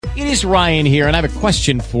It is Ryan here, and I have a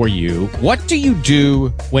question for you. What do you do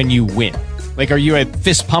when you win? Like, are you a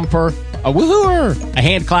fist pumper, a woohooer, a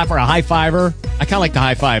hand clapper, a high fiver? I kind of like the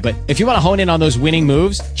high five, but if you want to hone in on those winning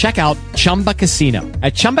moves, check out Chumba Casino.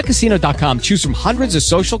 At ChumbaCasino.com, choose from hundreds of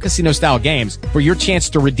social casino-style games for your chance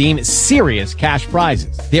to redeem serious cash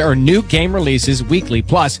prizes. There are new game releases weekly,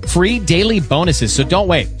 plus free daily bonuses. So don't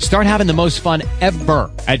wait. Start having the most fun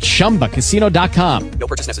ever at ChumbaCasino.com. No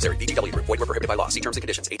purchase necessary. VGW Group. Void where prohibited by law. See terms and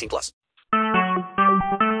conditions. 18 plus.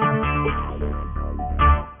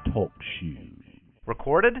 Talk shoes.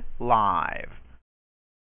 Recorded live.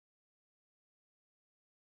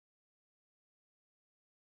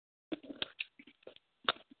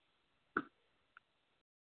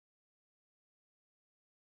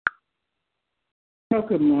 Well,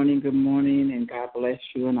 good morning, and God bless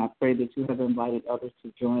you. And I pray that you have invited others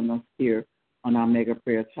to join us here on our mega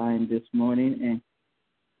prayer time this morning. And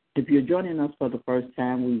if you're joining us for the first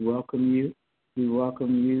time, we welcome you. We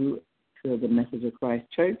welcome you to the Message of Christ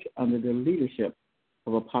Church under the leadership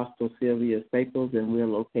of Apostle Sylvia Staples, and we're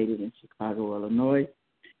located in Chicago, Illinois.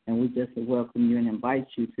 And we just welcome you and invite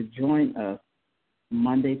you to join us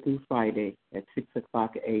Monday through Friday at 6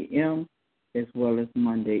 o'clock a.m., as well as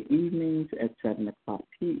Monday evenings at 7 o'clock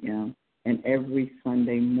p.m., and every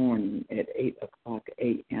Sunday morning at 8 o'clock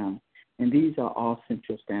a.m. And these are all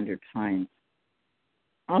Central Standard Times.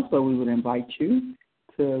 Also, we would invite you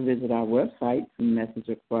to visit our website,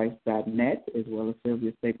 messageofchrist.net, as well as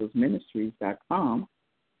SylviaStaplesMinistries.com.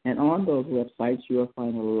 And on those websites, you'll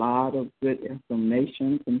find a lot of good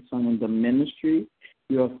information concerning the ministry.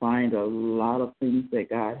 You'll find a lot of things that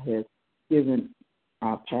God has given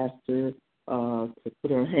our pastor to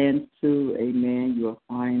put our hands to. Amen. You'll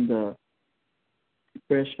find the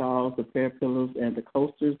prayer shawls, the prayer pillows, and the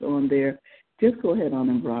coasters on there. Just go ahead on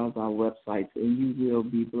and browse our websites, and you will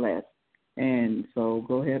be blessed. And so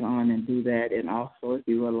go ahead on and do that. And also, if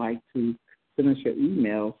you would like to send us your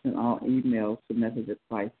email, send all emails to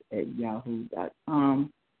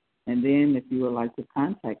messageofchrist@yahoo.com. And then if you would like to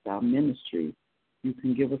contact our ministry, you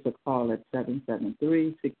can give us a call at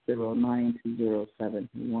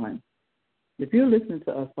 773-609-2071. If you're listening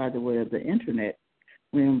to us by the way of the Internet,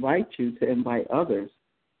 we invite you to invite others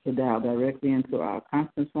to dial directly into our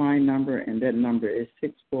conference line number, and that number is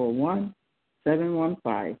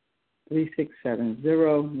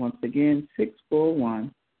 641-715-3670. Once again,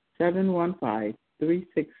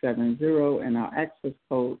 641-715-3670, and our access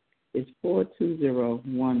code is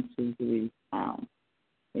 420123#.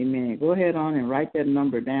 Amen. Go ahead on and write that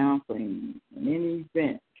number down for in any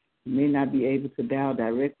event. You may not be able to dial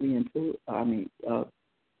directly into,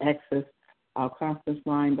 access our conference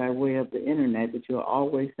line by way of the Internet, but you'll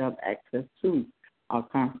always have access to our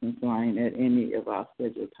conference line at any of our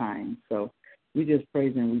scheduled times. So we just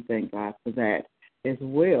praise and we thank God for that as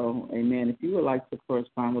well. Amen. If you would like to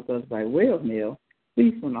correspond with us by way of mail,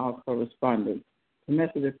 please send all correspondence to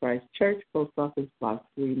Message of Christ Church, Post Office Box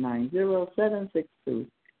 390762,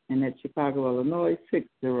 and at Chicago, Illinois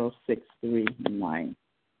 60639.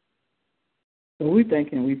 So we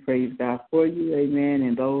thank and we praise God for you, amen.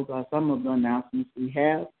 And those are some of the announcements we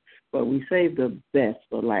have, but we save the best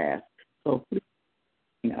for last. So please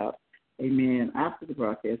hang up, amen. After the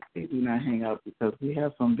broadcast, please do not hang up, because we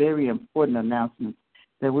have some very important announcements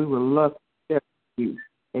that we would love to share with you,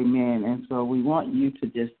 amen. And so we want you to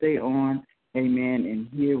just stay on, amen, and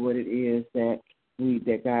hear what it is that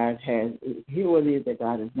God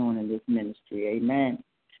is doing in this ministry, amen.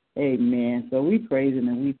 Amen. So we praise Him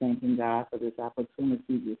and we thanking God for this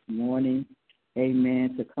opportunity this morning,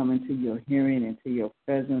 amen, to come into your hearing and to your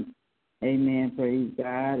presence. Amen. Praise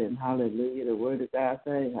God and hallelujah. The word of God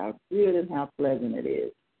says how good and how pleasant it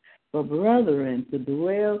is for brethren to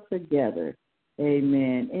dwell together,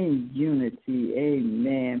 amen, in unity,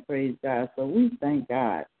 amen. Praise God. So we thank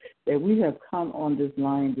God that we have come on this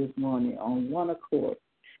line this morning on one accord,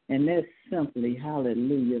 and that's simply,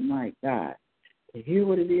 hallelujah, my God, to hear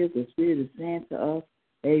what it is the Spirit is saying to us,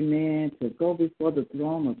 amen, to go before the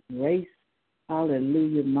throne of grace,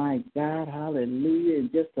 hallelujah, my God, hallelujah,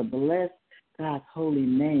 and just to bless God's holy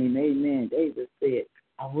name, amen. David said,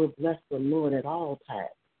 I will bless the Lord at all times,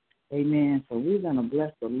 amen. So we're going to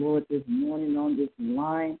bless the Lord this morning on this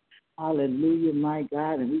line, hallelujah, my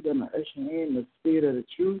God, and we're going to usher in the Spirit of the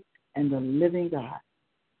truth and the living God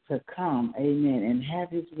to come, amen, and have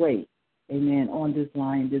His way, amen, on this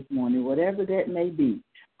line this morning, whatever that may be.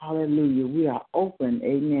 Hallelujah. We are open,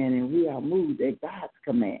 amen, and we are moved at God's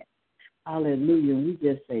command. Hallelujah. And we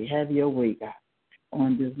just say, have your way, God,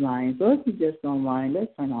 on this line. So if you just don't mind,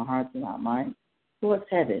 let's turn our hearts and our minds towards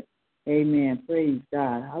heaven. Amen. Praise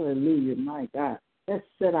God. Hallelujah. My God. Let's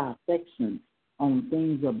set our affections on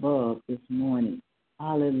things above this morning.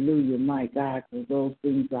 Hallelujah, my God, because those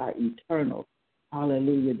things are eternal.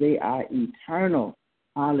 Hallelujah, they are eternal.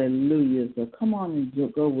 Hallelujah. So come on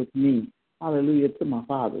and go with me. Hallelujah, to my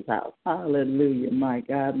Father's house. Hallelujah, my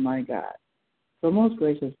God, my God. So most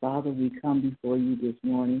gracious Father, we come before you this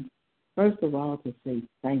morning, first of all, to say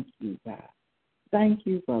thank you, God. Thank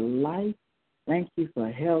you for life. Thank you for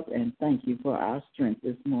health, and thank you for our strength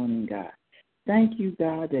this morning, God. Thank you,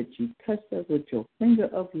 God, that you touched us with your finger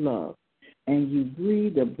of love, and you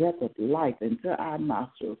breathed the breath of life into our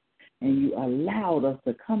nostrils, and you allowed us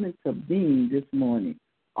to come into being this morning,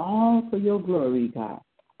 all for your glory, God,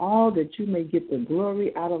 all that you may get the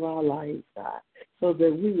glory out of our lives, God, so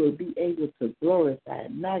that we will be able to glorify,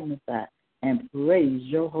 magnify, and praise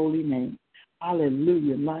your holy name.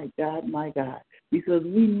 Hallelujah, my God, because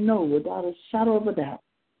we know without a shadow of a doubt,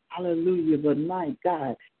 hallelujah, but my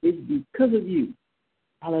God, it's because of you,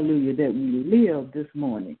 hallelujah, that we live this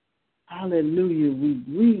morning. Hallelujah, we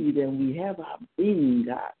breathe and we have our being,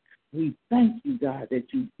 God. We thank you, God, that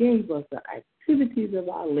you gave us the activities of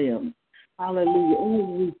our limbs. Hallelujah,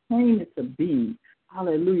 and we came into being.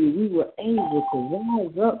 Hallelujah, we were able to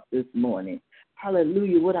rise up this morning.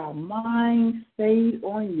 Hallelujah, with our minds stayed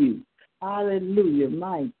on you. Hallelujah,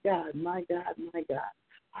 my God.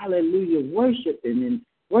 Hallelujah, worshiping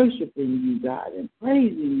you, God, and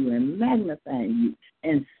praising you and magnifying you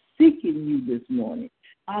and seeking you this morning.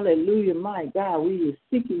 Hallelujah, my God, we are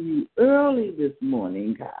seeking you early this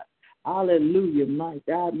morning, God. Hallelujah, my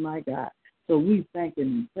God. So we thank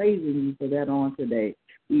and praising you for that on today.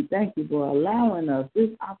 We thank you for allowing us this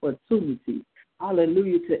opportunity,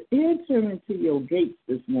 hallelujah, to enter into your gates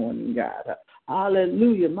this morning, God.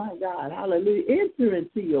 Hallelujah, my God. Hallelujah. Enter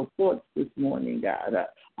into your courts this morning, God.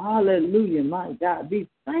 Hallelujah, my God. Be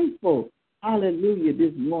thankful, hallelujah,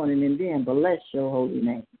 this morning, and then bless your holy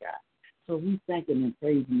name, God. So we thank and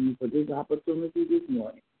praising you for this opportunity this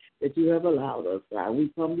morning that you have allowed us, God.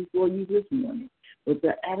 We come before you this morning with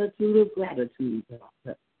the attitude of gratitude,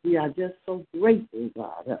 God. We are just so grateful,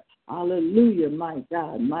 God. Hallelujah, my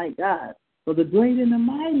God, for the great and the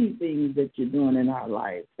mighty things that you're doing in our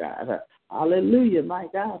lives, God. Hallelujah, my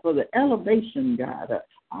God, for the elevation, God.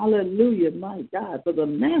 Hallelujah, my God, for the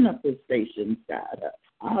manifestations, God.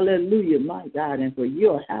 Hallelujah, my God, and for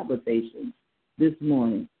your habitations this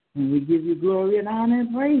morning. And we give you glory and honor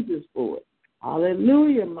and praises for it.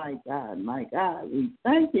 Hallelujah, my God. We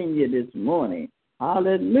thanking you this morning.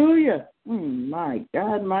 Hallelujah. My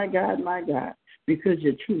God, because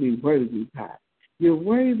you're truly worthy, God. You're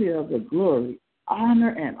worthy of the glory, honor,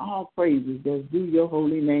 and all praises that's due your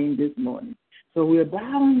holy name this morning. So we're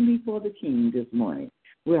bowing before the King this morning.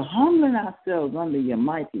 We're humbling ourselves under your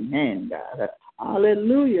mighty hand, God.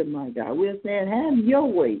 Hallelujah, my God. We're saying, have your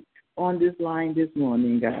way on this line this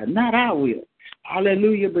morning, God. Not our will.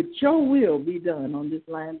 Hallelujah, but your will be done on this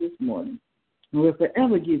line this morning. And we'll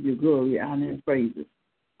forever give you glory, honor, and praises.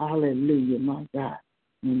 Hallelujah, my God.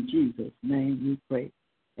 In Jesus' name we pray.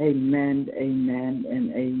 Amen, amen,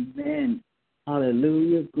 and amen.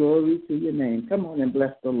 Hallelujah. Glory to your name. Come on and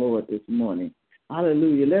bless the Lord this morning.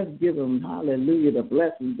 Hallelujah. Let's give him, hallelujah, the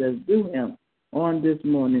blessings that's due him on this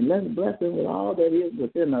morning. Let's bless him with all that is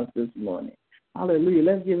within us this morning. Hallelujah.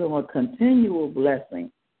 Let's give him a continual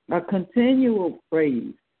blessing, a continual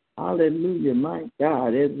praise. Hallelujah, my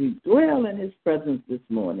God, as we dwell in his presence this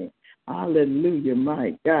morning. Hallelujah,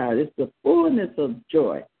 my God. It's the fullness of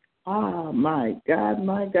joy. Ah, my God.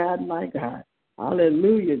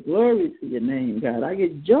 Hallelujah. Glory to your name, God. I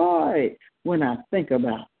get joy when I think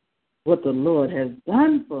about what the Lord has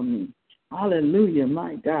done for me. Hallelujah,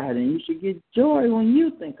 my God. And you should get joy when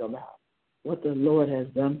you think about what the Lord has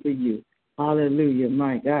done for you. Hallelujah,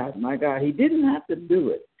 my God. He didn't have to do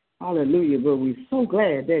it. Hallelujah, but we're so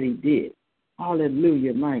glad that he did.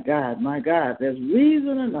 Hallelujah, my God. There's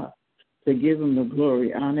reason enough to give him the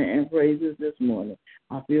glory, honor, and praises this morning.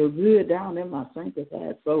 I feel good down in my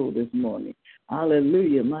sanctified soul this morning.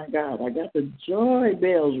 Hallelujah, my God. I got the joy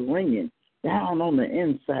bells ringing down on the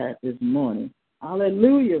inside this morning.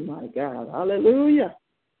 Hallelujah, my God. Hallelujah.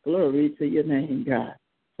 Glory to your name, God.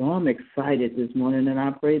 So I'm excited this morning, and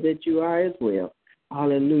I pray that you are as well.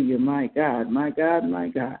 Hallelujah, my God.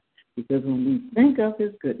 Because when we think of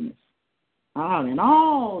his goodness, and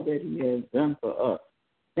all that he has done for us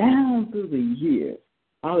down through the years,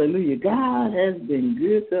 hallelujah, God has been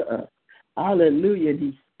good to us. Hallelujah, and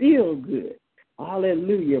he's still good.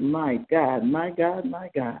 Hallelujah, my God.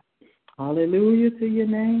 Hallelujah to your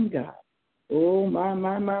name, God. Oh, my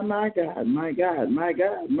God.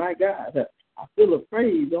 I feel a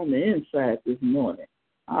praise on the inside this morning.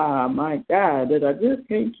 My God, that I just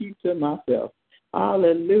can't keep to myself.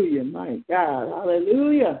 Hallelujah, my God.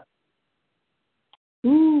 Hallelujah.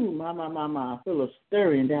 Ooh, my. I feel a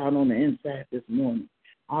stirring down on the inside this morning.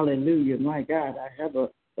 Hallelujah, my God. I have a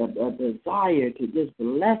desire to just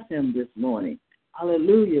bless him this morning.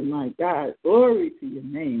 Hallelujah, my God. Glory to your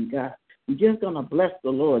name, God. We're just going to bless the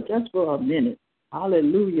Lord just for a minute.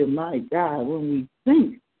 Hallelujah, my God. When we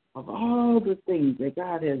think of all the things that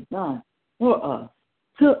God has done for us,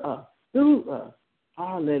 to us, through us,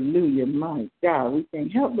 hallelujah, my God. We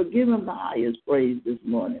can't help but give him the highest praise this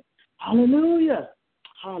morning. Hallelujah.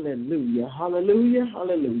 Hallelujah, hallelujah,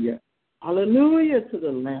 hallelujah. Hallelujah to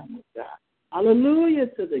the Lamb of God. Hallelujah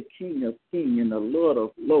to the King of Kings and the Lord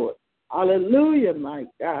of Lords. Hallelujah, my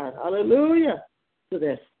God. Hallelujah to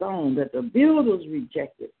that stone that the builders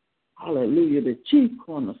rejected. Hallelujah, the chief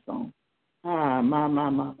cornerstone. My.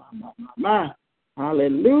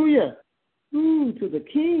 Hallelujah. Ooh, to the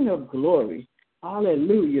King of glory.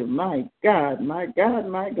 Hallelujah, my God, my God,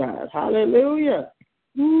 my God. Hallelujah.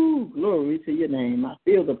 Ooh, glory to your name. I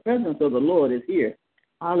feel the presence of the Lord is here.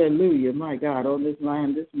 Hallelujah, my God, on this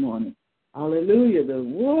land this morning. Hallelujah, the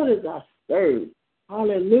waters are stirred.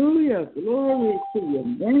 Hallelujah, glory to your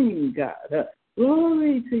name, God.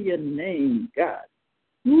 Glory to your name, God.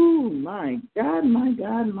 Ooh, my God, my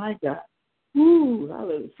God, my God. Ooh,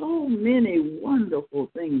 hallelujah. So many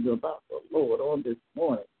wonderful things about the Lord on this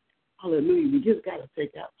morning. Hallelujah, we just got to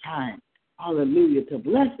take our time. Hallelujah, to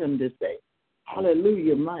bless him this day.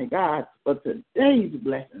 Hallelujah, my God, for today's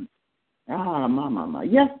blessings. My.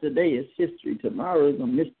 Yesterday is history. Tomorrow is a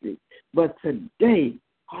mystery. But today,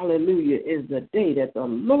 hallelujah, is the day that the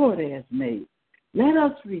Lord has made. Let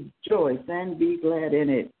us rejoice and be glad in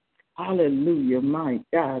it. Hallelujah, my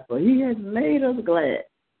God, for he has made us glad.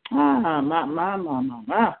 My.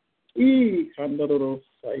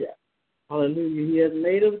 Hallelujah, he has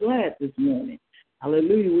made us glad this morning.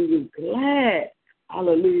 Hallelujah, we were glad.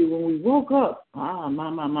 Hallelujah, when we woke up.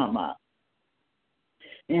 My.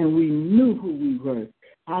 And we knew who we were.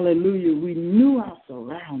 Hallelujah. We knew our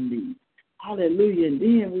surroundings. Hallelujah. And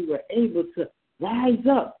then we were able to rise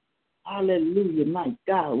up. Hallelujah, my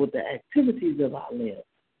God, with the activities of our lives.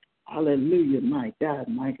 Hallelujah, my God,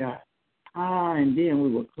 my God. And then we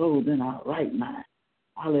were clothed in our right mind.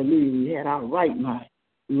 Hallelujah. We had our right mind.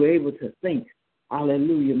 We were able to think.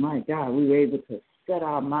 Hallelujah, my God. We were able to set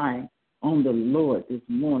our mind on the Lord this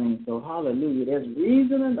morning. So, hallelujah, there's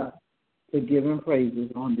reason enough to give him praises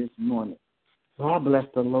on this morning. So I bless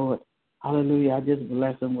the Lord. Hallelujah. I just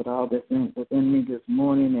bless him with all that's within me this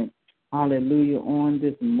morning. And hallelujah, on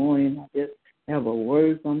this morning, I just have a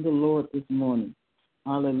word from the Lord this morning.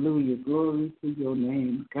 Hallelujah. Glory to your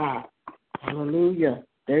name, God. Hallelujah.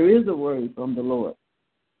 There is a word from the Lord.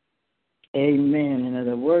 Amen. And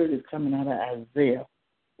the word is coming out of Isaiah,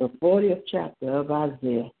 the 40th chapter of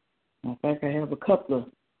Isaiah. In fact, I have a couple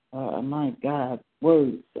of, my God,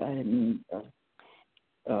 words.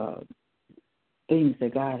 Things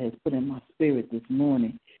that God has put in my spirit this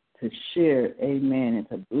morning to share, amen, and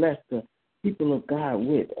to bless the people of God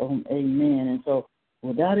with, amen. And so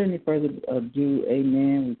without any further ado,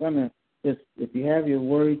 amen, we're going to just, if you have your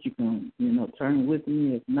words, you can, turn with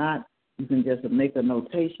me. If not, you can just make a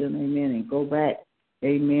notation, amen, and go back,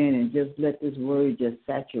 amen, and just let this word just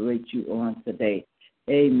saturate you on today,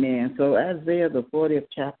 amen. So Isaiah, the 40th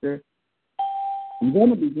chapter, I'm going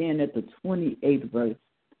to begin at the 28th verse.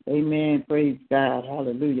 Amen. Praise God.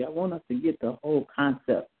 Hallelujah. I want us to get the whole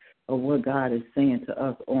concept of what God is saying to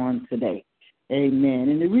us on today. Amen.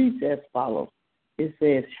 And it reads as follows. It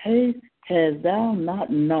says, hey, hast thou not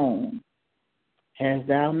known? Hast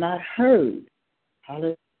thou not heard?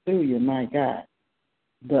 Hallelujah, my God.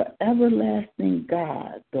 The everlasting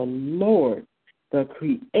God, the Lord, the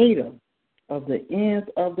creator of the ends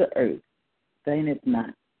of the earth, fainteth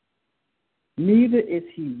not. Neither is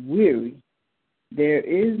he weary. There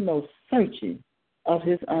is no searching of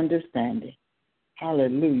his understanding.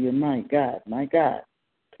 Hallelujah, my God, my God.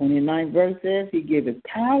 29th verse says, he giveth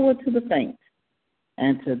power to the faint,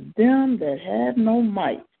 and to them that have no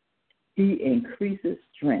might, he increases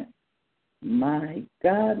strength. My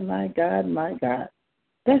God, my God, my God.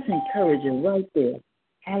 That's encouraging right there.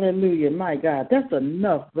 Hallelujah, my God. That's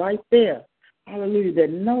enough right there. Hallelujah,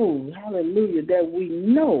 that knows, hallelujah, that we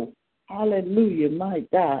know, hallelujah, my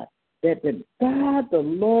God, that the God, the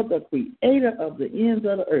Lord, the creator of the ends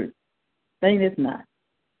of the earth, fainteth not.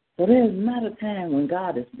 So there is not a time when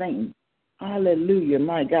God is fainting. Hallelujah,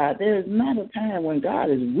 my God. There is not a time when God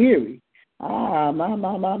is weary. My.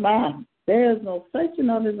 There is no searching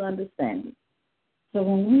of his understanding. So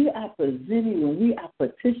when we are presenting, when we are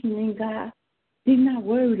petitioning God, he's not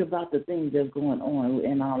worried about the things that's going on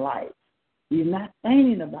in our life. He's not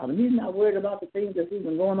fainting about them. He's not worried about the things that's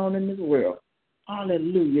even going on in this world.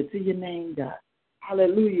 Hallelujah to your name, God.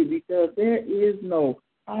 Hallelujah, because there is no,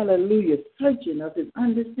 hallelujah, searching of his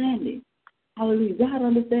understanding. Hallelujah. God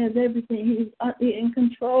understands everything. He's in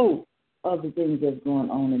control of the things that's going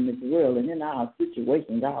on in this world and in our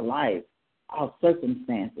situations, our lives, our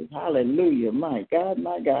circumstances. Hallelujah, my God,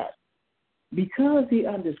 my God. Because he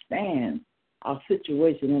understands our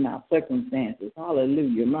situation and our circumstances.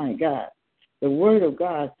 Hallelujah, my God. The word of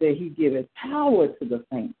God said he giveth power to the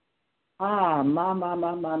faint. My.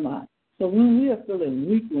 So when we are feeling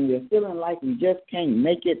weak, when we're feeling like we just can't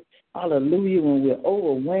make it, hallelujah, when we're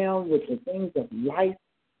overwhelmed with the things of life,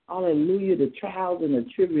 hallelujah, the trials and the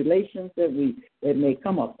tribulations that may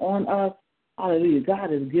come upon us, hallelujah,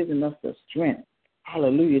 God has given us the strength,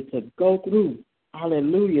 hallelujah, to go through.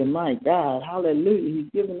 Hallelujah, my God, hallelujah,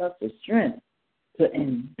 he's given us the strength to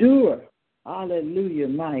endure, hallelujah,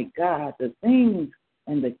 my God, the things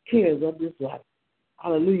and the cares of this life.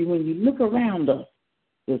 Hallelujah, when you look around us,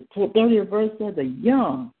 the 30th verse says, the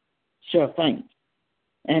young shall faint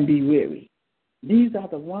and be weary. These are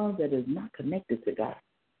the ones that is not connected to God.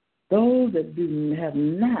 Those that have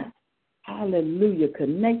not, hallelujah,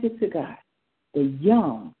 connected to God. The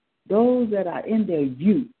young, those that are in their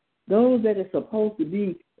youth, those that are supposed to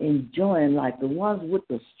be enjoying life, the ones with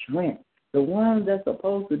the strength, the ones that's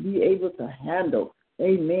supposed to be able to handle,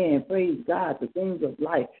 amen, praise God, the things of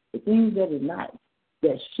life, the things that is not,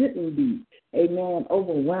 that shouldn't be, amen,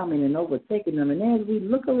 overwhelming and overtaking them. And as we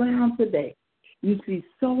look around today, you see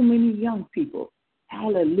so many young people,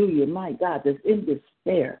 hallelujah, my God, that's in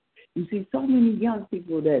despair. You see so many young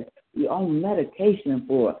people that are on medication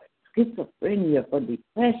for schizophrenia, for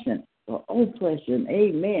depression, for oppression,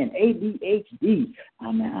 amen, ADHD.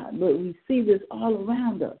 But we see this all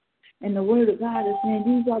around us. And the word of God is saying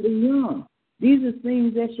these are the young. These are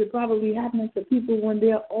things that should probably be happening to people when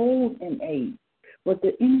they're old in age. But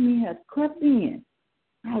the enemy has crept in,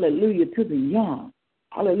 hallelujah, to the young,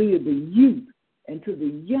 hallelujah, the youth, and to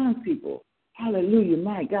the young people, hallelujah,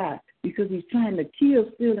 my God, because he's trying to kill,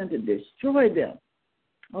 steal, and to destroy them.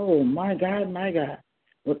 Oh, my God, my God.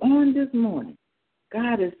 But on this morning,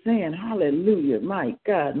 God is saying, hallelujah, my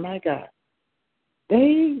God,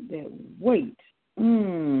 they that wait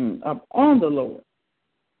upon the Lord.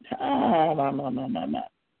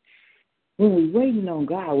 When we're waiting on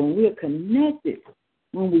God, when we're connected,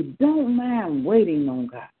 when we don't mind waiting on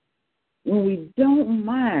God, when we don't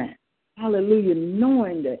mind, hallelujah,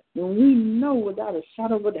 knowing that, when we know without a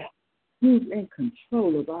shadow of a doubt who's in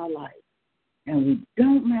control of our life, and we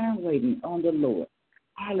don't mind waiting on the Lord,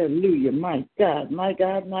 hallelujah, my God,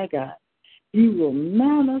 he will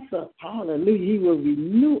mount us up, hallelujah, he will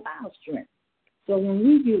renew our strength. So when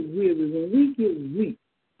we get weary, when we get weak,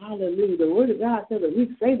 hallelujah, the word of God says the weak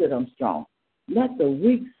say that I'm strong. Let the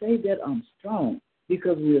weak say that I'm strong,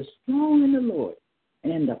 because we are strong in the Lord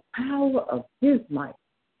and in the power of his might.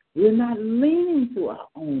 We're not leaning to our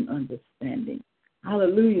own understanding.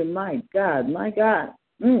 Hallelujah, my God, my God.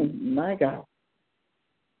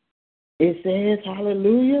 It says,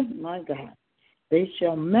 hallelujah, my God, they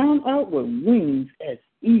shall mount up with wings as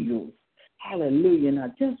eagles. Hallelujah. And I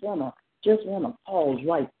just want to pause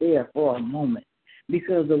right there for a moment,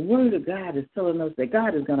 because the word of God is telling us that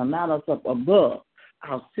God is going to mount us up above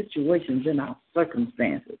our situations and our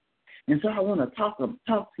circumstances. And so I want to talk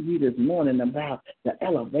to you this morning about the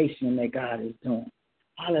elevation that God is doing.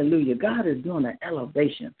 Hallelujah. God is doing an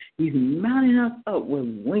elevation. He's mounting us up with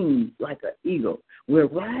wings like an eagle. We're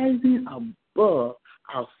rising above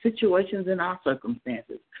our situations and our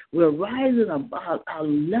circumstances. We're rising above our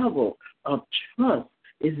level of trust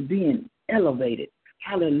is being elevated.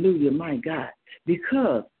 Hallelujah, my God.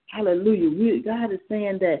 Because, hallelujah, God is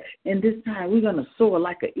saying that in this time we're going to soar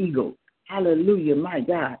like an eagle. Hallelujah, my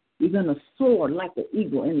God. We're going to soar like an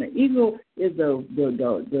eagle. And the eagle is the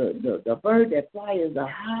bird that flies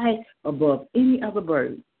high above any other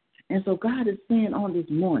bird. And so God is saying on this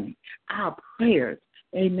morning, our prayers,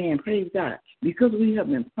 amen, praise God, because we have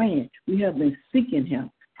been praying, we have been seeking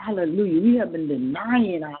him. Hallelujah. We have been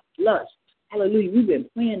denying our flesh. Hallelujah. We've been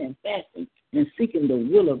praying and fasting and seeking the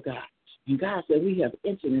will of God. And God said we have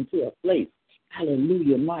entered into a place,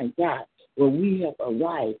 hallelujah, my God, where we have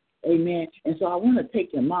arrived. Amen. And so I want to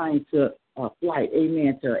take your mind to a flight,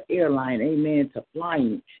 amen, to an airline, amen, to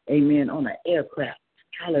flying, amen, on an aircraft.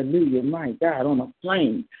 Hallelujah, my God, on a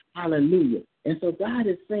plane. Hallelujah. And so God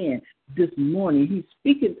is saying this morning, he's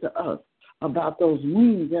speaking to us about those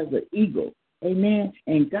wings as an eagle. Amen.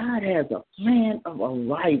 And God has a plan of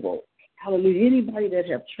arrival. Hallelujah. Anybody that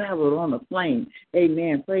have traveled on a plane,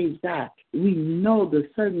 amen, praise God, we know the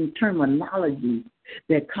certain terminology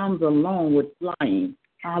that comes along with flying.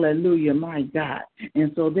 Hallelujah, my God.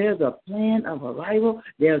 And so there's a plan of arrival.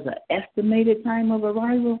 There's an estimated time of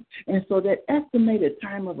arrival. And so that estimated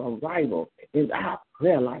time of arrival is our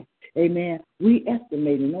prayer life. Amen. We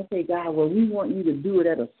estimate and okay, God, well, we want you to do it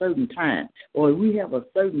at a certain time, or we have a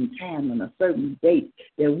certain time and a certain date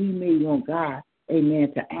that we may want God,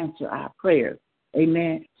 amen, to answer our prayers.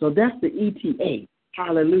 Amen. So that's the ETA.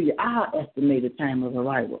 Hallelujah. Our estimated time of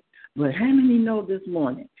arrival. But how many know this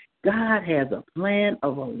morning? God has a plan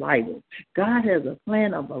of arrival. God has a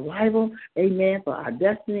plan of arrival, amen, for our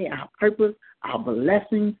destiny, our purpose, our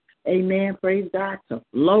blessings, amen, praise God, to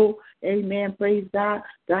flow, amen, praise God.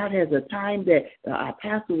 God has a time that our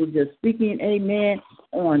pastor was just speaking, amen,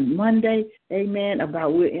 on Monday, amen,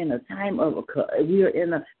 about we're in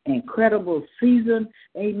an incredible season,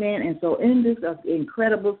 amen, and so in this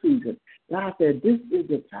incredible season, God said this is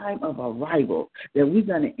the time of arrival, that we're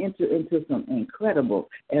going to enter into some incredible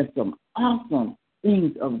and some awesome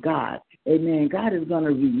things of God. Amen. God is going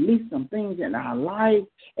to release some things in our lives.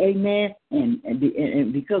 Amen.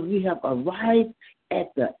 And because we have arrived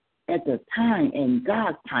at the time and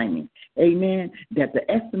God's timing. Amen. That the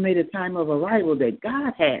estimated time of arrival that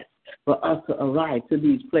God has for us to arrive to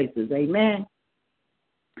these places. Amen.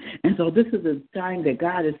 And so this is the time that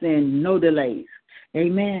God is saying no delays.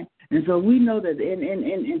 Amen. And so we know that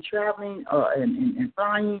in traveling or in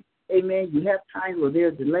flying, amen, you have times where there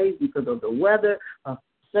are delays because of the weather, of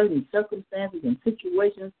certain circumstances and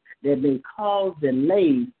situations that may cause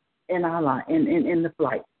delays in our life, in the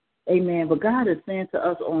flight. Amen. But God is saying to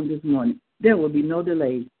us on this morning, there will be no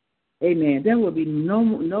delays. Amen. There will be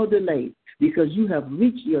no delays because you have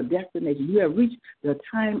reached your destination. You have reached the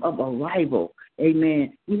time of arrival.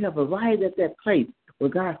 Amen. You have arrived at that place where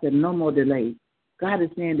God said no more delays. God is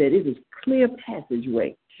saying that it is clear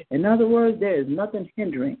passageway. In other words, there is nothing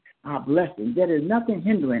hindering our blessings. There is nothing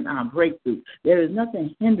hindering our breakthrough. There is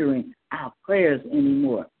nothing hindering our prayers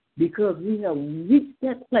anymore because we have reached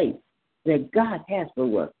that place that God has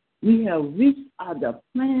for us. We have reached the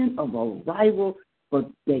plan of arrival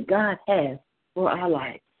that God has for our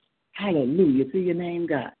life. Hallelujah to your name,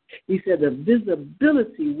 God. He said the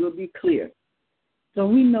visibility will be clear. So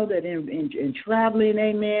we know that in traveling,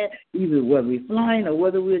 amen, either whether we're flying or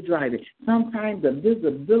whether we're driving, sometimes the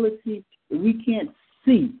visibility, we can't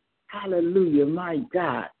see, hallelujah, my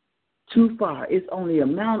God, too far. It's only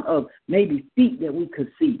amount of maybe feet that we could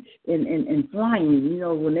see. In flying, you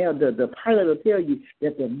know, when the pilot will tell you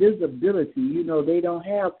that the visibility, you know, they don't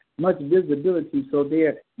have much visibility, so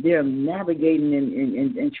they're navigating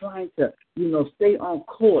and trying to, you know, stay on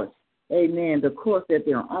course. Amen, the course that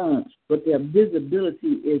they're on, but their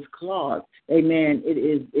visibility is clogged. Amen, it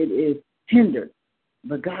is hindered.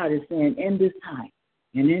 But God is saying in this time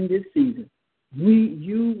and in this season,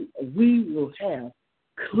 we will have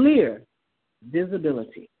clear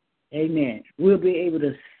visibility. Amen. We'll be able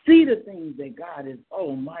to see the things that God is,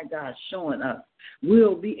 oh my God, showing us.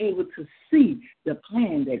 We'll be able to see the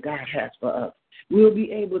plan that God has for us. We'll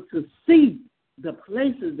be able to see the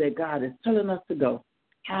places that God is telling us to go.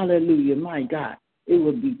 Hallelujah, my God. It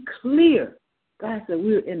will be clear. God said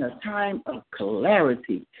we're in a time of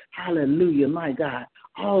clarity. Hallelujah, my God.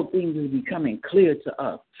 All things is becoming clear to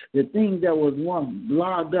us. The things that was once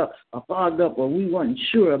fogged up or we weren't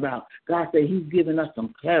sure about, God said he's giving us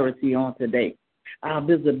some clarity on today. Our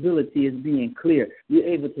visibility is being clear. We're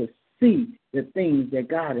able to see the things that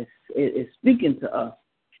God is speaking to us.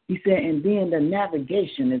 He said, and then the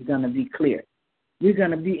navigation is going to be clear. We're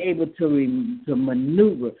going to be able to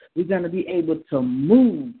maneuver. We're going to be able to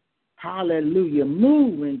move. Hallelujah.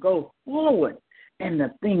 Move and go forward in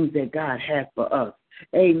the things that God has for us.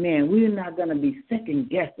 Amen. We're not going to be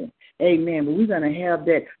second guessing. Amen. But we're going to have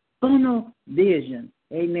that funnel vision.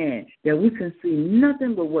 Amen. That we can see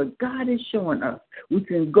nothing but what God is showing us. We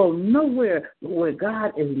can go nowhere but where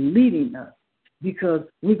God is leading us because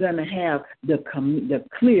we're going to have the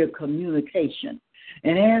clear communication.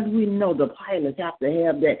 And as we know, the pilots have to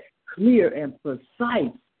have that clear and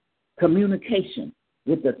precise communication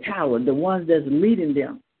with the tower, the ones that's leading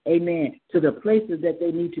them, amen, to the places that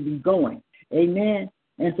they need to be going, amen.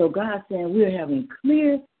 And so God's saying we're having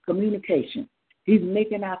clear communication. He's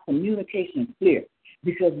making our communication clear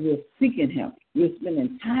because we're seeking him. We're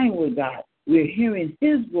spending time with God. We're hearing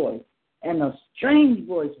his voice, and a strange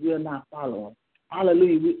voice will not follow him.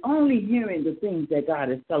 Hallelujah. We're only hearing the things that God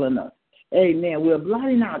is telling us. Amen. We're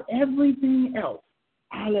blotting out everything else.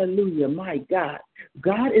 Hallelujah, my God.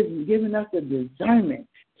 God is giving us the discernment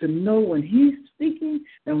to know when he's speaking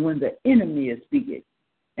and when the enemy is speaking.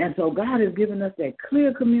 And so God has given us that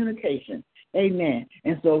clear communication. Amen.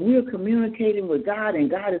 And so we're communicating with God and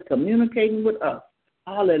God is communicating with us.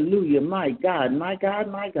 Hallelujah, my God, my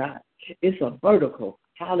God, my God. It's a vertical.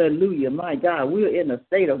 Hallelujah, my God. We're in a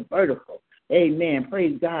state of vertical. Amen.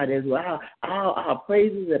 Praise God as well. Our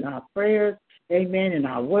praises and our prayers, amen, and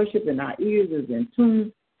our worship and our ears is in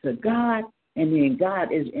tune to God, and then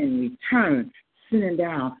God is in return sending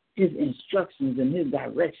down his instructions and his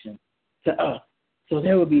direction to us. So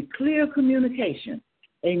there will be clear communication,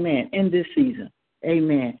 amen, in this season.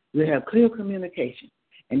 Amen. We'll have clear communication.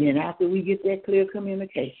 And then after we get that clear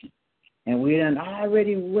communication, and we done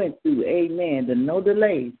already went through, amen, the no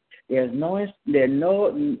delays. There are no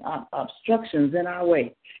obstructions in our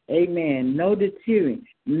way. Amen. No deterring.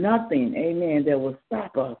 Nothing, amen, that will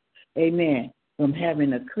stop us, amen, from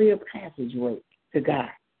having a clear passageway to God.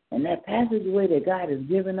 And that passageway that God has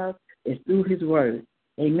given us is through his word.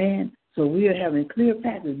 Amen. So we are having clear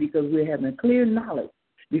passage because we're having clear knowledge.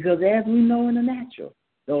 Because as we know in the natural,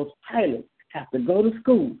 those pilots have to go to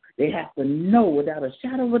school. They have to know without a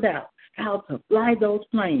shadow of a doubt how to fly those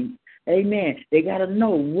planes. Amen. They got to know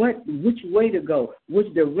which way to go,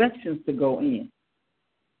 which directions to go in.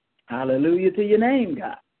 Hallelujah to your name,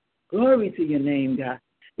 God. Glory to your name, God.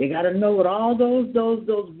 They got to know what all those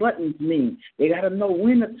buttons mean. They got to know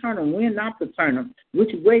when to turn them, when not to turn them, which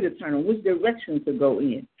way to turn them, which direction to go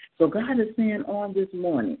in. So God is saying on this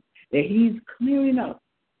morning that he's clearing up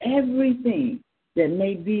everything that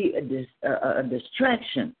may be a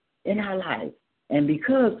distraction in our lives. And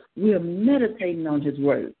because we are meditating on his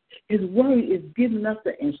word is giving us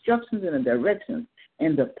the instructions and the directions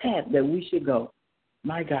and the path that we should go,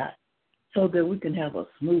 my God, so that we can have a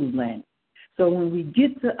smooth landing. So when we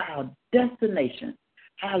get to our destination,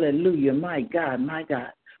 hallelujah, my God,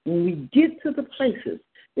 when we get to the places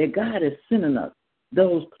that God is sending us,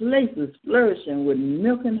 those places flourishing with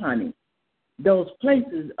milk and honey, those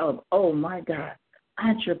places of, oh, my God,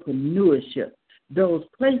 entrepreneurship, those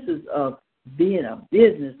places of being a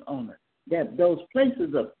business owner, that those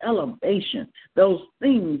places of elevation, those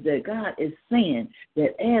things that God is saying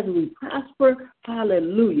that as we prosper,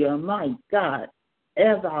 hallelujah, my God,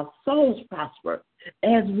 as our souls prosper,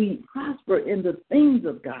 as we prosper in the things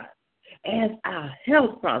of God, as our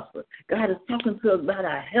health prospers. God is talking to us about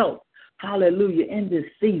our health, hallelujah, in this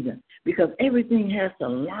season, because everything has to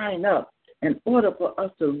line up in order for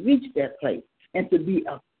us to reach that place and to be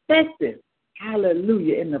effective,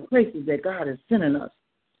 hallelujah, in the places that God is sending us.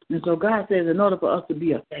 And so God says in order for us to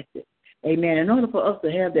be effective, amen, in order for us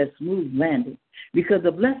to have that smooth landing, because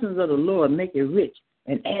the blessings of the Lord make it rich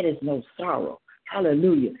and addeth no sorrow.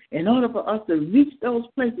 Hallelujah. In order for us to reach those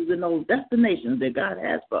places and those destinations that God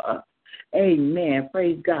has for us. Amen.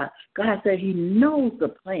 Praise God. God said he knows the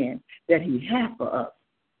plan that he has for us.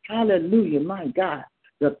 Hallelujah. My God.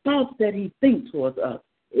 The thoughts that he thinks towards us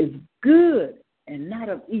is good and not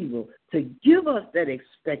of evil to give us that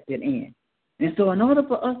expected end. And so in order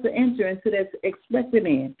for us to enter into that expected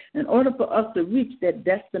end, in order for us to reach that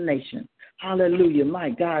destination, hallelujah, my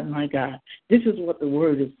God, this is what the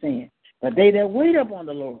word is saying. But they that wait upon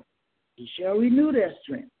the Lord, he shall renew their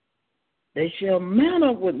strength. They shall mount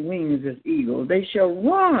up with wings as eagles. They shall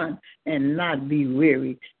run and not be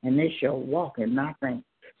weary, and they shall walk and not faint.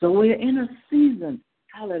 So we're in a season,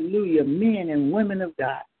 hallelujah, men and women of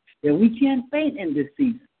God, that we can't faint in this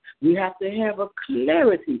season. We have to have a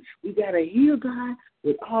clarity. We got to hear God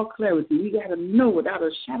with all clarity. We got to know without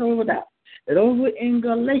a shadow of a doubt that over in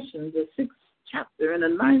Galatians, the 6th chapter and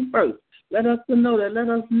the 9th verse, let us to know that let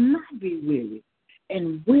us not be weary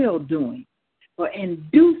in well-doing. For in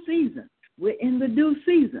due season, we're in the due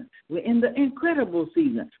season. We're in the incredible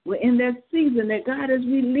season. We're in that season that God is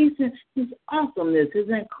releasing his awesomeness, his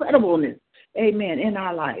incredibleness, amen, in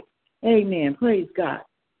our life. Amen. Praise God.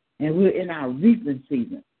 And we're in our reaping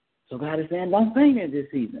season. So God is saying, don't faint in this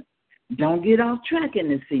season. Don't get off track in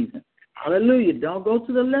this season. Hallelujah. Don't go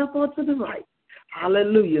to the left or to the right.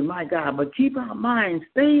 Hallelujah, my God. But keep our minds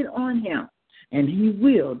stayed on him, and he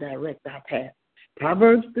will direct our path.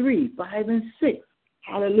 Proverbs 3, 5, and 6.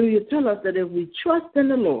 Hallelujah. Tell us that if we trust in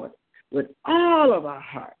the Lord with all of our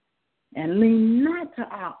heart and lean not to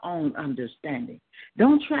our own understanding,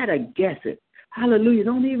 don't try to guess it. Hallelujah.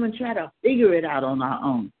 Don't even try to figure it out on our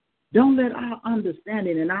own. Don't let our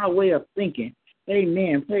understanding and our way of thinking,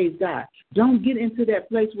 amen, praise God. Don't get into that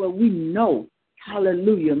place where we know,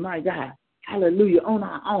 hallelujah, my God, hallelujah, on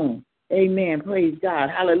our own. Amen, praise God,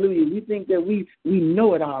 hallelujah. We think that we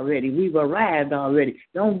know it already. We've arrived already.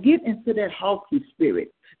 Don't get into that haughty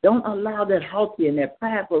spirit. Don't allow that haughty and that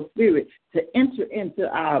prideful spirit to enter into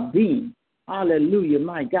our being. Hallelujah,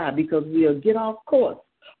 my God, because we'll get off course.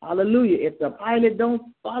 Hallelujah. If the pilot don't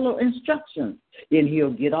follow instructions, then he'll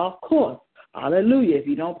get off course. Hallelujah. If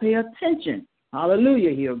he don't pay attention, hallelujah,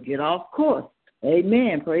 he'll get off course.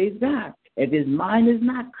 Amen. Praise God. If his mind is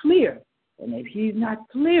not clear, and if he's not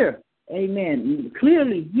clear, amen,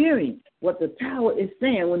 clearly hearing what the tower is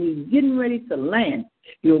saying when he's getting ready to land,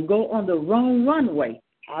 he'll go on the wrong runway.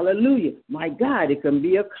 Hallelujah. My God, it can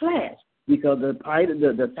be a clash because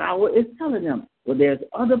the tower is telling them, well, there's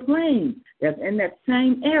other planes that's in that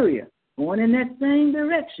same area, going in that same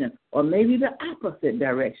direction, or maybe the opposite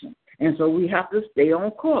direction. And so we have to stay on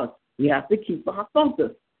course. We have to keep our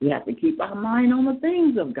focus. We have to keep our mind on the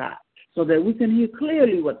things of God so that we can hear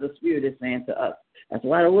clearly what the Spirit is saying to us. That's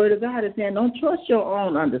why the Word of God is saying, don't trust your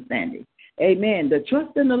own understanding. Amen. The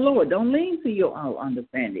trust in the Lord. Don't lean to your own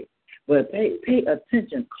understanding. But pay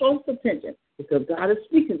attention, close attention, because God is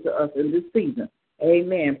speaking to us in this season.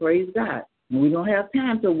 Amen. Praise God. And we don't have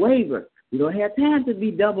time to waver. We don't have time to be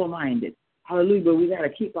double-minded. Hallelujah. But we got to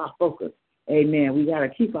keep our focus. Amen. We got to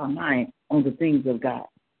keep our mind on the things of God.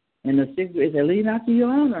 And the 6th verse said, lean not to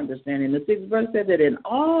your own understanding. The 6th verse said that in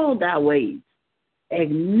all thy ways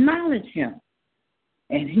acknowledge him,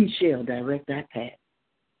 and he shall direct thy path.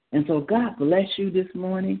 And so God bless you this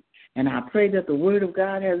morning. And I pray that the word of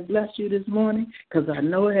God has blessed you this morning, because I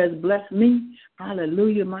know it has blessed me.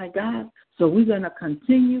 Hallelujah, my God. So we're going to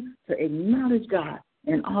continue to acknowledge God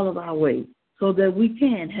in all of our ways so that we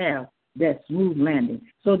can have that smooth landing,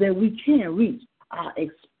 so that we can reach our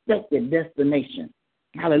expected destination.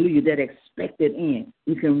 Hallelujah, that expected end.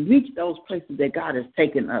 We can reach those places that God has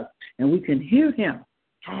taken us, and we can hear him,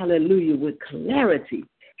 hallelujah, with clarity.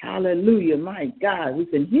 Hallelujah, my God. We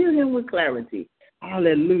can hear him with clarity.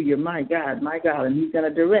 Hallelujah, my God, and he's going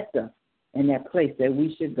to direct us in that place that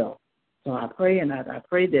we should go. So I pray, and I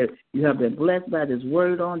pray that you have been blessed by this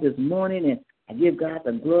word on this morning, and I give God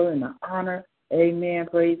the glory and the honor, amen,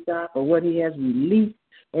 praise God, for what he has released,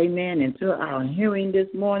 amen, into our hearing this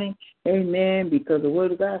morning, amen, because the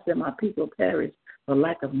word of God said, my people perish for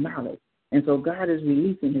lack of knowledge. And so God is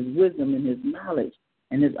releasing his wisdom and his knowledge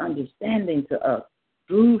and his understanding to us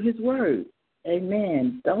through his word.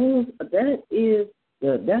 Amen. That's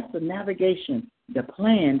the navigation, the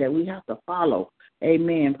plan that we have to follow.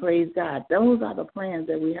 Amen. Praise God. Those are the plans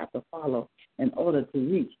that we have to follow in order to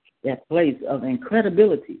reach that place of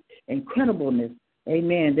incredibility, incredibleness.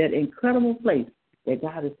 Amen. That incredible place that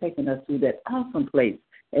God has taken us to, that awesome place.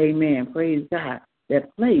 Amen. Praise God.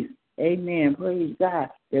 That place. Amen. Praise God.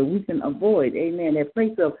 That we can avoid. Amen. That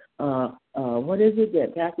place of what is it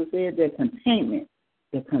that Pastor said? That containment.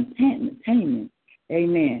 The containment.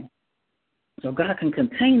 Amen. So God can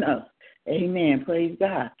contain us. Amen. Praise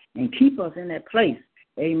God. And keep us in that place.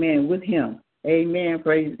 Amen. With him. Amen.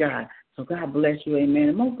 Praise God. So God bless you. Amen.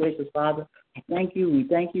 And most gracious Father, I thank you. We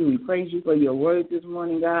thank you. We praise you for your word this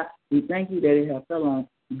morning, God. We thank you that it has fell on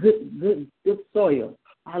good soil.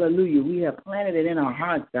 Hallelujah. We have planted it in our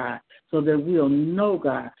hearts, God, so that we'll know,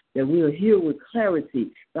 God, that we'll hear with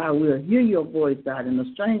clarity. God, we'll hear your voice, God, and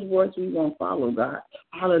the strange voice we won't follow, God.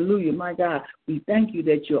 Hallelujah, my God. We thank you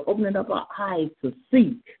that you're opening up our eyes to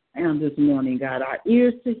see and this morning, God, our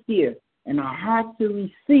ears to hear and our hearts to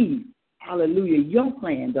receive. Hallelujah, your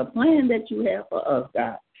plan, the plan that you have for us,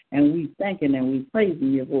 God. And we thanking and we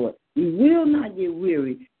praising you for it. We will not get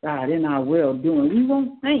weary, God, in our well-doing. We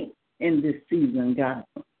won't faint in this season, God.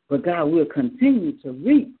 But, God, we'll continue to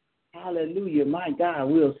reap. Hallelujah, my God.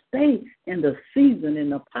 We'll stay in the season, in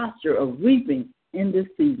the posture of reaping in this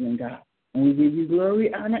season, God. And we give you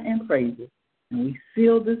glory, honor, and praises. And we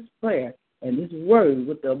seal this prayer and this word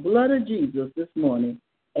with the blood of Jesus this morning.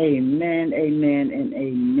 Amen, amen, and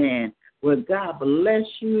amen. Well, God bless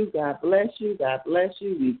you. God bless you. God bless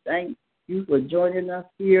you. We thank you for joining us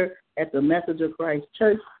here at the Message of Christ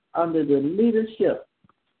Church under the leadership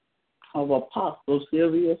of Apostle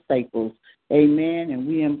Sylvia Staples. Amen. And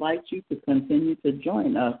we invite you to continue to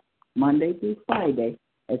join us Monday through Friday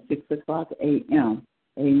at 6 o'clock a.m.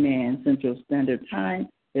 Amen. Central Standard Time,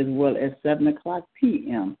 as well as 7 o'clock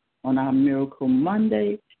p.m. on our Miracle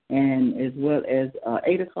Monday, and as well as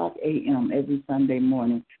 8 o'clock a.m. every Sunday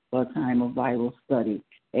morning for a time of Bible study.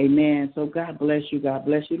 Amen. So God bless you. God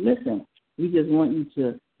bless you. Listen, we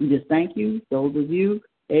just thank you, those of you,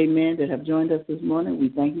 amen, that have joined us this morning. We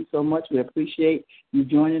thank you so much. We appreciate you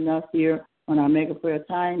joining us here on our mega prayer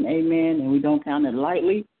time. Amen. And we don't count it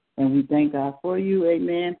lightly. And we thank God for you.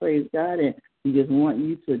 Amen. Praise God. And we just want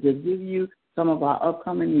you to just give you some of our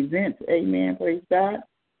upcoming events. Amen. Praise God.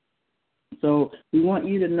 So we want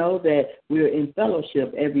you to know that we're in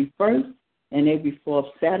fellowship every first and every fourth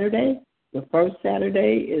Saturday. The first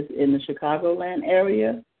Saturday is in the Chicagoland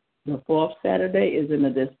area. The fourth Saturday is in the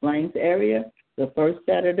Des Plaines area. The first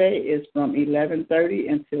Saturday is from 11:30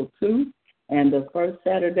 until 2. And the first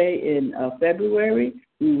Saturday in February,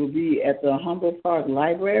 we will be at the Humboldt Park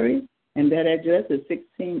Library. And that address is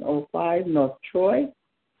 1605 North Troy,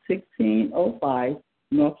 1605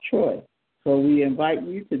 North Troy. So we invite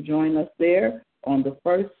you to join us there on the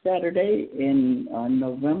first Saturday in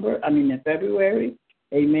February,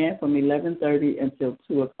 amen, from 11:30 until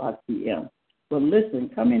 2 o'clock p.m. But listen,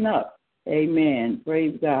 coming up, amen,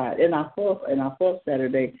 praise God. And our fourth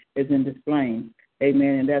Saturday is in Des Plaines,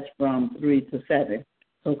 amen, and that's from 3 to 7.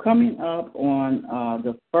 So coming up on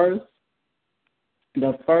the first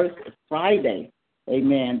Friday,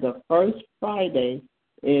 amen, the first Friday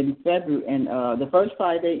in February, and the first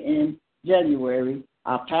Friday in January,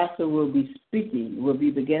 our pastor will be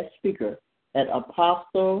the guest speaker at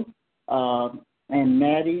Apostle and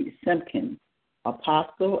Maddie Simpkins.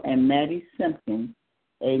 Apostle and Maddie Simpkins,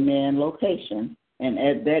 amen, location. And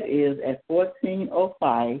that is at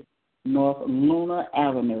 1405 North Luna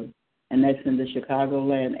Avenue. And that's in the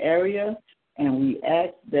Chicagoland area. And we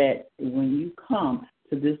ask that when you come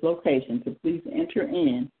to this location to please enter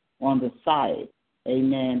in on the side.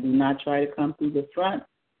 Amen. Do not try to come through the front.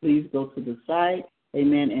 Please go to the side,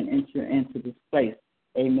 amen, and enter into this place,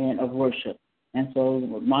 amen, of worship. And so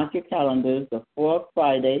mark your calendars, the fourth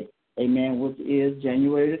Friday, amen, which is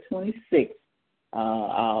January the 26th.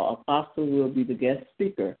 Our apostle will be the guest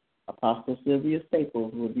speaker. Apostle Sylvia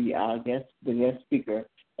Staples will be the guest speaker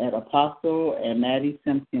at Apostle and Maddie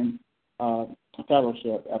Simpkins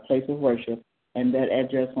Fellowship, a place of worship. And that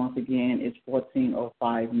address, once again, is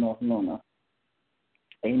 1405 North Luna.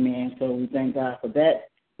 Amen. So we thank God for that.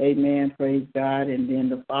 Amen. Praise God. And then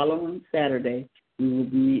the following Saturday, we will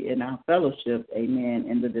be in our fellowship, amen,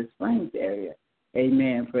 in the Des Plaines area.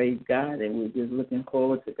 Amen. Praise God. And we're just looking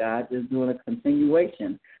forward to God just doing a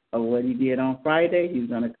continuation of what he did on Friday. He's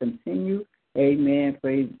going to continue, amen,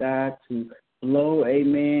 praise God, to flow,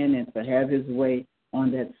 amen, and to have his way on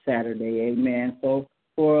that Saturday. Amen. So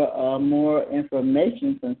for more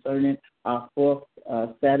information concerning our fourth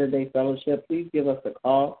Saturday fellowship, please give us a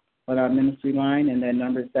call on our ministry line, and that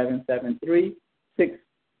number is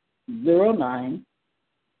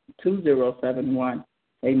 773-609-2071.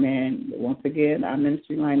 Amen. Once again, our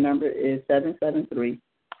ministry line number is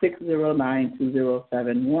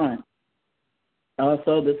 773-609-2071.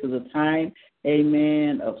 Also, this is a time,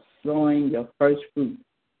 amen, of sowing your first fruit.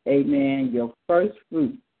 Amen. Your first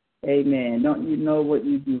fruit. Amen. Don't you know what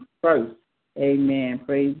you do first? Amen.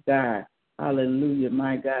 Praise God. Hallelujah.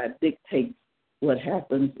 My God dictates what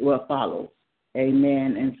happens, what follows.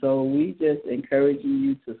 Amen. And so we just encouraging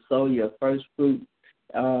you to sow your first fruit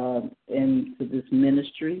into this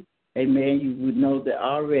ministry. Amen. You would know that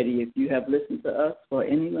already if you have listened to us for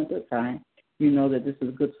any length of time, you know that this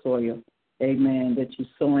is good soil. Amen. That you're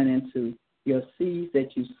sowing into your seeds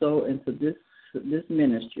that you sow into this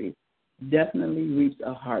ministry definitely reaps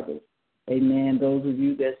a harvest. Amen. Those of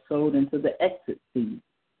you that sowed into the exit seed.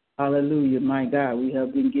 Hallelujah. My God, we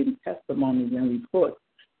have been getting testimonies and reports,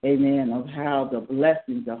 amen, of how the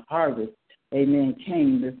blessings, the harvest, amen,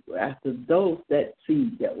 came after that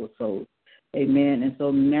seed that was sowed. Amen. And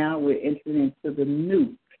so now we're entering into the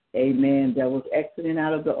new. Amen. That was exiting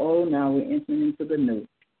out of the old. Now we're entering into the new.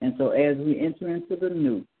 And so as we enter into the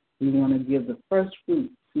new, we want to give the first fruit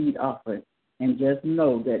seed offering. And just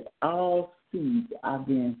know that all seeds are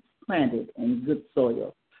being planted in good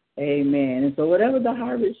soil. Amen. And so whatever the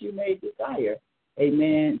harvest you may desire,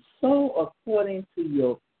 amen, sow according to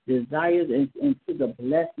your desires and to the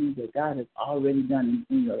blessings that God has already done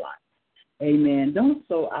in your life. Amen. Don't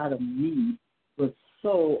sow out of need, but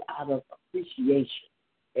sow out of appreciation.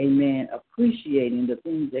 Amen. Appreciating the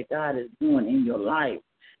things that God is doing in your life.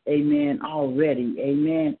 Amen. Already.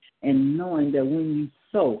 Amen. And knowing that when you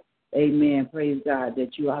sow, amen, praise God,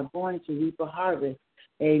 that you are going to reap a harvest.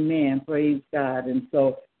 Amen. Praise God. And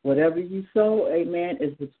so whatever you sow, amen,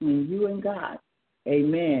 is between you and God.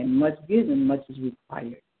 Amen. Much given, much is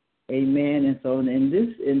required. Amen. And so in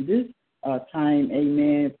this time,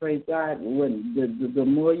 amen, praise God, when the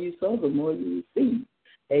more you sow, the more you receive.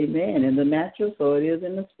 Amen. In the natural, so it is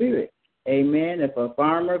in the spirit. Amen. If a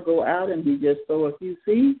farmer go out and he just sow a few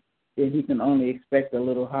seeds, then he can only expect a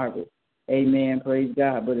little harvest. Amen. Praise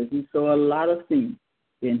God. But if he sow a lot of seeds,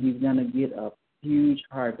 then he's going to get a huge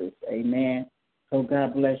harvest. Amen. So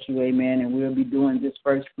God bless you. Amen. And we'll be doing this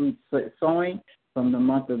first fruit sowing from the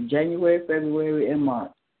month of January, February, and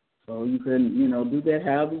March. So you can, do that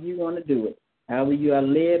however you want to do it. However you are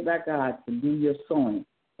led by God to do your sowing.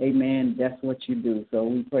 Amen. That's what you do. So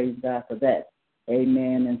we praise God for that.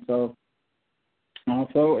 Amen. And so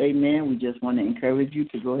also, amen, we just want to encourage you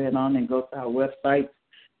to go ahead on and go to our website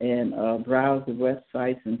and browse the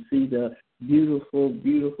websites and see the beautiful,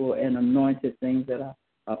 beautiful and anointed things that our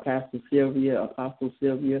Pastor Sylvia, Apostle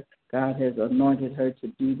Sylvia. God has anointed her to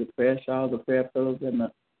do the prayer shawl, the prayer pillows, and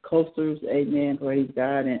the coasters. Amen. Praise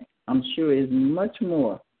God. And I'm sure is much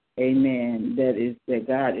more. Amen. That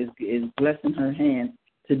God is blessing her hands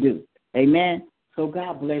to do. Amen. So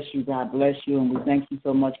God bless you. God bless you. And we thank you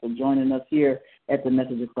so much for joining us here at the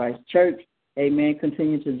Message of Christ Church. Amen.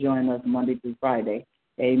 Continue to join us Monday through Friday.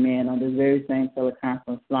 Amen. On this very same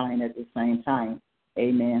teleconference line at the same time.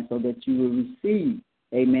 Amen. So that you will receive,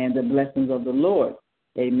 amen, the blessings of the Lord.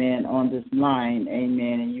 Amen. On this line.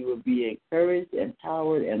 Amen. And you will be encouraged,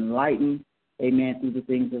 empowered, enlightened. Amen. Through the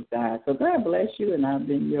things of God. So God bless you. And I've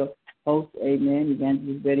been your host. Amen.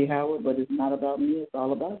 Evangelist Betty Howard. But it's not about me. It's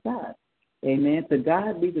all about God. Amen. To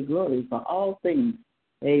God be the glory for all things.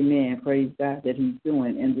 Amen. Praise God that he's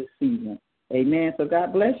doing in this season. Amen. So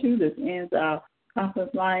God bless you. This ends our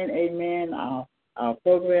conference line. Amen. Our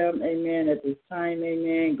program. Amen. At this time.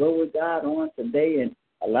 Amen. Go with God on today and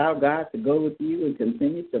allow God to go with you and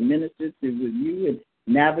continue to minister with you and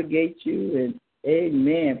navigate you and,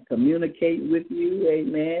 amen, communicate with you.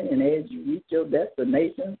 Amen. And as you reach your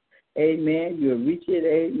destination, amen, you'll reach it.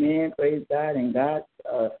 Amen. Praise God. And God's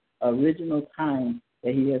original time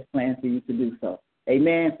that he has planned for you to do so.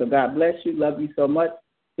 Amen. So God bless you. Love you so much.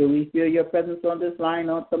 Till we feel your presence on this line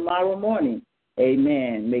on tomorrow morning.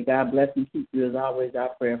 Amen. May God bless and keep you as always. Our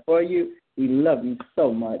prayer for you. We love you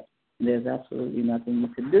so much. There's absolutely nothing you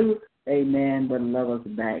can do. Amen. But love us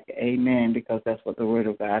back. Amen. Because that's what the word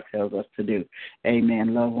of God tells us to do.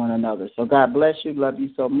 Amen. Love one another. So God bless you. Love you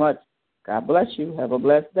so much. God bless you. Have a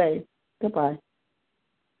blessed day. Goodbye.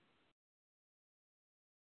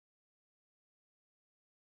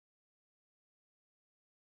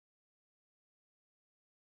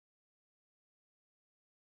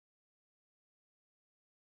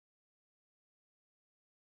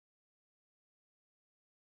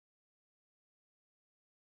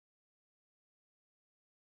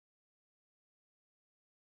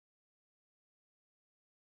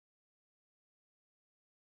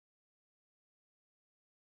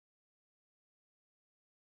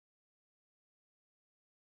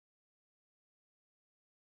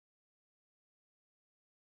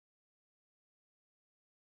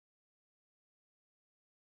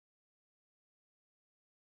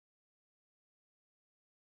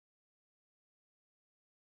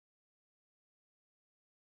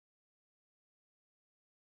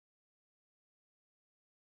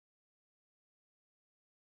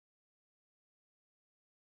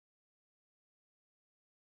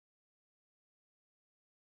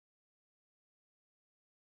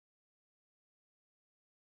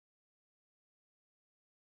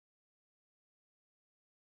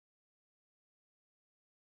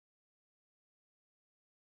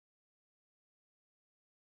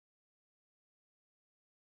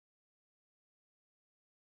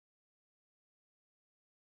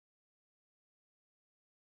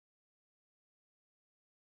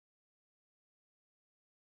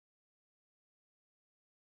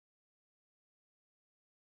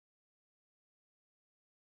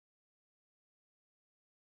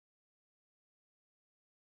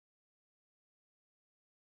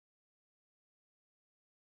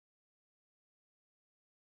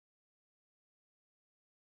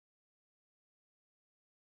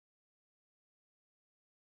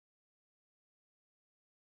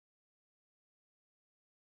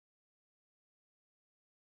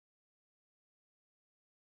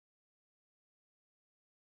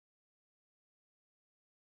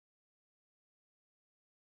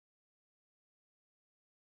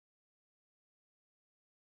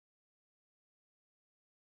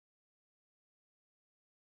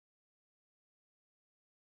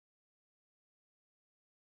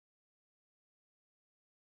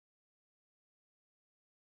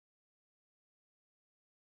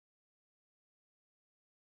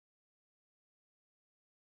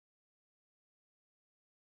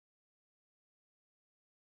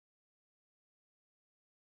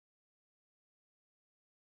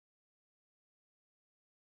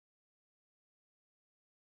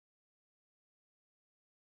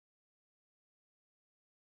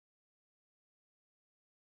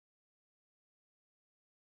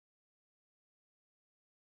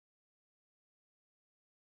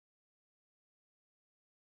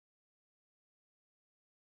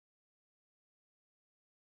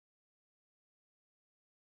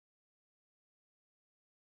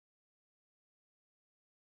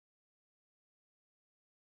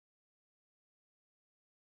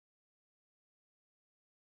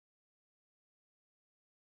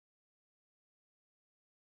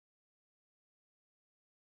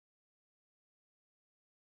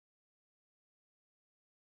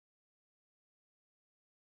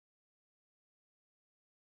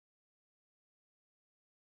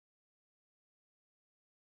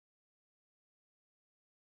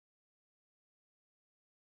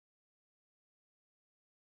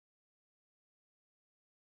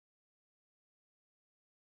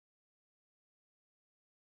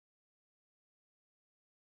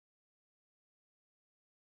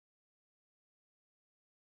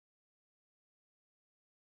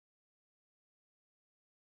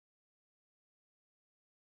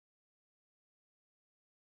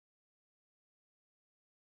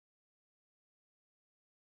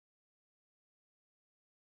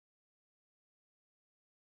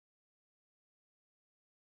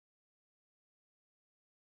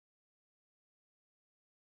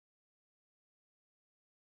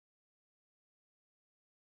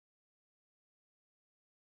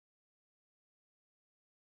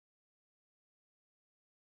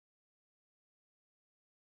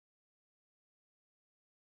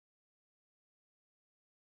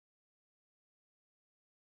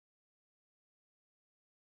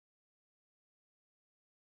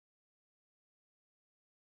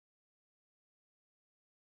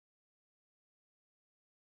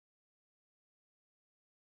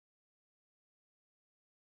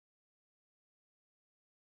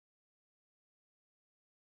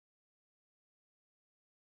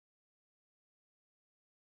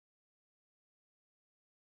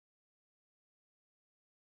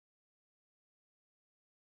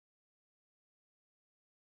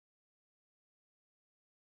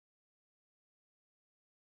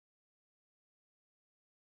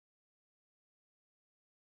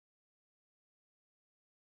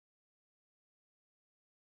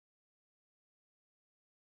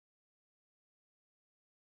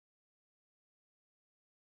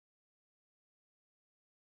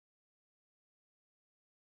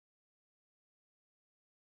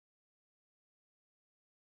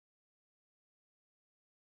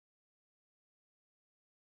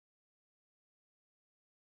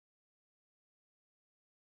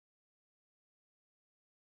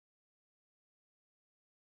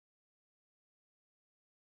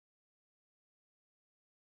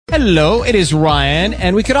 Hello, it is Ryan,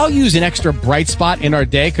 and we could all use an extra bright spot in our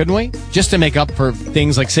day, couldn't we? Just to make up for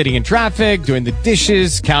things like sitting in traffic, doing the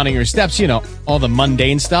dishes, counting your steps, you know, all the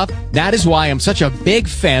mundane stuff. That is why I'm such a big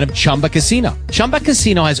fan of Chumba Casino. Chumba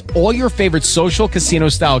Casino has all your favorite social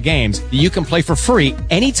casino-style games that you can play for free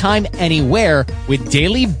anytime, anywhere with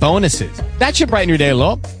daily bonuses. That should brighten your day a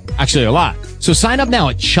little. Actually, a lot. So sign up now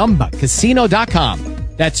at ChumbaCasino.com.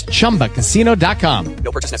 That's ChumbaCasino.com.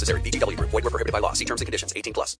 No purchase necessary. VGW Group. Void where prohibited by law. See terms and conditions. 18+.